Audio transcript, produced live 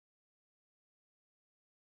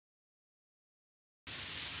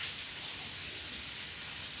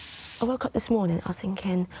I woke up this morning, I was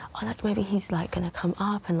thinking, oh, like, maybe he's, like, gonna come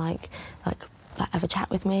up and, like have a chat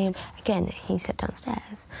with me. Again, he sat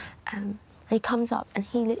downstairs, and he comes up and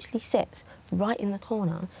he literally sits right in the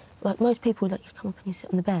corner. Like, most people, like, you come up and you sit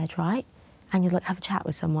on the bed, right? And you, like, have a chat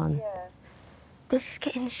with someone. Yeah. This is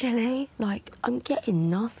getting silly. Like, I'm getting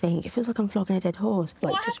nothing. It feels like I'm flogging a dead horse.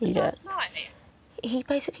 Like, what just read it. Last night? He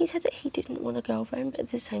basically said that he didn't want a girlfriend, but at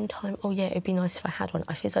the same time, oh, yeah, it'd be nice if I had one.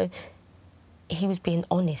 I feel as though he was being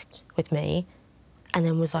honest with me and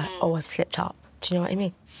then was like, oh, I've slipped up. Do you know what I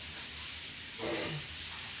mean?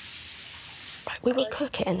 Right, we were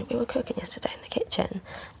cooking yesterday in the kitchen,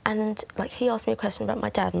 and, like, he asked me a question about my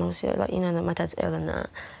dad, and obviously, like, you know that my dad's ill and that.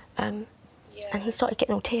 And he started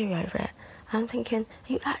getting all teary over it. And I'm thinking,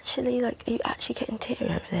 are you actually getting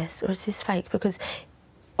teary over this, or is this fake? Because,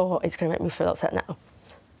 it's going to make me feel upset now.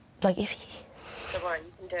 Like, if he... Don't worry,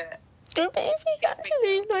 you can do it. But if he's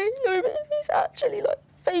actually, like,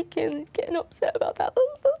 faking, getting upset about that,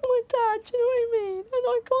 that's my dad, do you know what I mean? And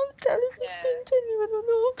I can't tell if he's being genuine or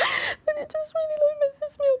not. And it just really, like,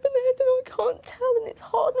 messes me up in the head, and I can't tell, and it's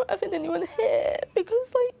hard not having anyone here,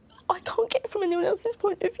 because, like, I can't get it from anyone else's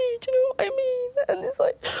point of view, do you know what I mean? And it's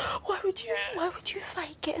like, why would you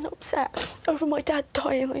fake getting upset over my dad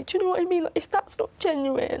dying? Like, do you know what I mean? Like, if that's not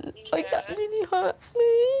genuine, like, that really hurts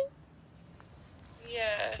me.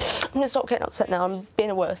 Yeah. I'm gonna stop getting upset now. I'm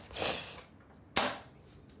being worse.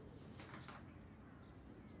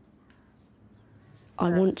 I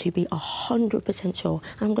want to be 100% sure.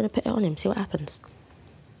 I'm gonna put it on him, see what happens.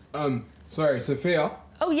 Sorry, Sophia?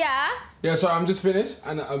 Oh, yeah? Yeah, sorry, I'm just finished,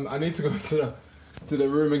 and I need to go to the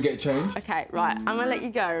room and get changed. Okay, right, I'm gonna let you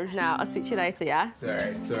go now. I'll speak to you later, yeah?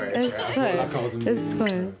 Sorry. It's I felt like I was in It's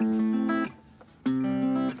fine.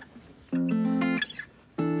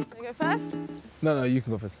 Can I go first? No, you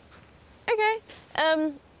can go first. Okay.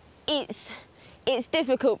 It's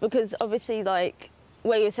difficult because obviously, like,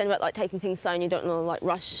 where you were saying about, like, taking things slow and you don't want to, like,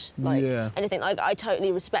 rush, like, anything. Like, I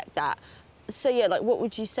totally respect that. So, yeah, like, what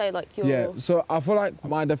would you say, like, your... Yeah, so I feel like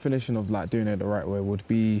my definition of, like, doing it the right way would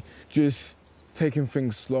be just taking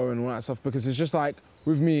things slow and all that stuff, because it's just, like,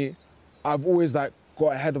 with me, I've always, like,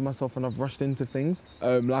 got ahead of myself and I've rushed into things.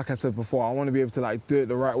 Like I said before, I want to be able to, like, do it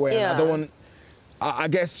the right way. Yeah. And I don't want... I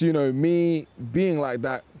guess, you know, me being like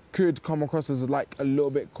that could come across as, like, a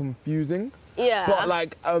little bit confusing. Yeah. But,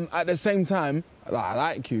 like, at the same time, like, I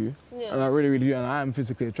like you, and I really, really do, and I am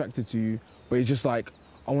physically attracted to you, but it's just, like,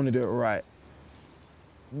 I want to do it right.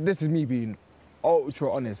 This is me being ultra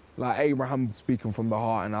honest. Like, Abraham's speaking from the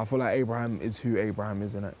heart, and I feel like Abraham is who Abraham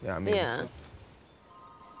is, innit? Yeah, I mean. Yeah.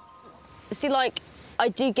 See, like, I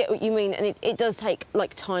do get what you mean, and it does take,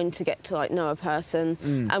 like, time to get to, like, know a person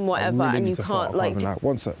and whatever, really and you need to can't, fart, like...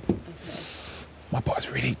 One sec. My butt's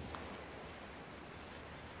really...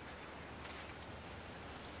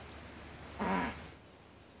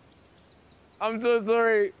 I'm so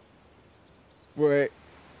sorry. Wait.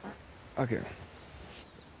 Okay.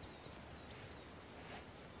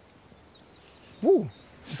 Woo.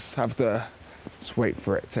 Just have to wait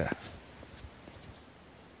for it to...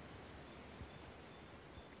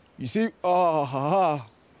 You see? Oh, haha.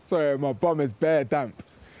 Sorry, my bum is bare damp.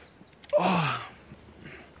 Oh.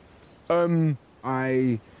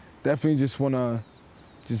 I definitely just want to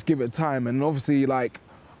just give it time. And obviously, like,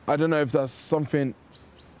 I don't know if that's something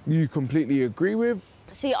you completely agree with.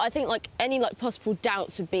 See, I think, like, any, like, possible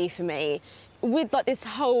doubts would be for me. With, like, this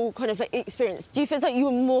whole kind of, like, experience, do you feel like you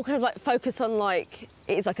were more kind of, like, focused on, like,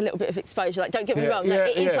 it is, like, a little bit of exposure? Like, don't get me wrong,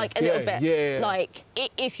 like, it is, like, a little bit, like,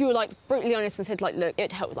 if you were, like, brutally honest and said, like, look,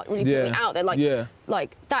 it'd help, like, really put me out there,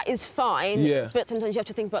 like, that is fine, but sometimes you have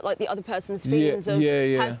to think about, like, the other person's feelings of,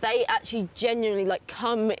 have they actually genuinely, like,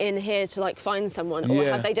 come in here to, like, find someone, or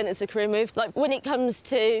have they done it as a career move? Like, when it comes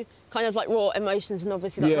to kind of, like, raw emotions, and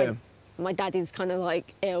obviously, like, my dad is kind of,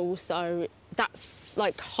 like, ill, so that's,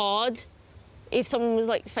 like, hard. If someone was,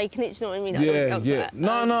 like, faking it, do you know what I mean?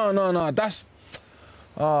 No, that's...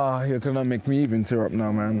 you're gonna make me even tear up now,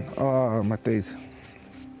 man. Oh, my days.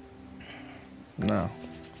 No,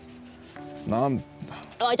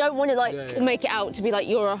 I don't want to, like, make it out to be, like,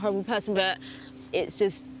 you're a horrible person, but it's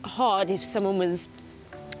just hard if someone was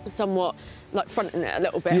somewhat, like, fronting it a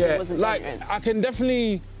little bit. It wasn't like, genuine. I can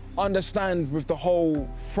definitely understand with the whole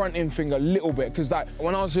fronting thing a little bit, because, like,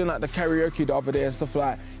 when I was doing, like, the karaoke the other day and stuff,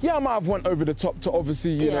 like, I might have went over the top to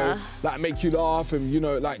obviously, you know, like, make you laugh and, you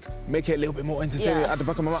know, like, make it a little bit more entertaining at the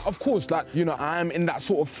back of my mind. Of course, like, you know, I am in that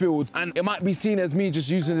sort of field, and it might be seen as me just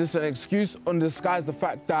using this as an excuse on disguise the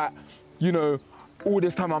fact that, you know, all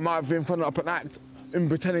this time I might have been putting up an act, in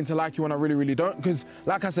pretending to like you when I really, really don't. Because,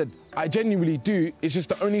 like I said, I genuinely do. It's just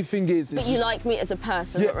the only thing is... But you like me as a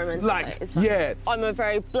person, not romantically. Like, yeah. I'm a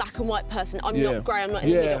very black and white person. I'm not grey, I'm not in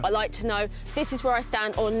the middle. I like to know, this is where I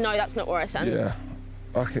stand, or no, that's not where I stand. Yeah.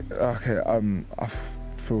 Okay, I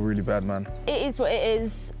feel really bad, man. It is what it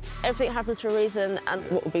is. Everything happens for a reason, and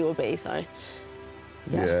what will be, so...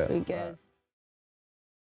 Yeah, we're good.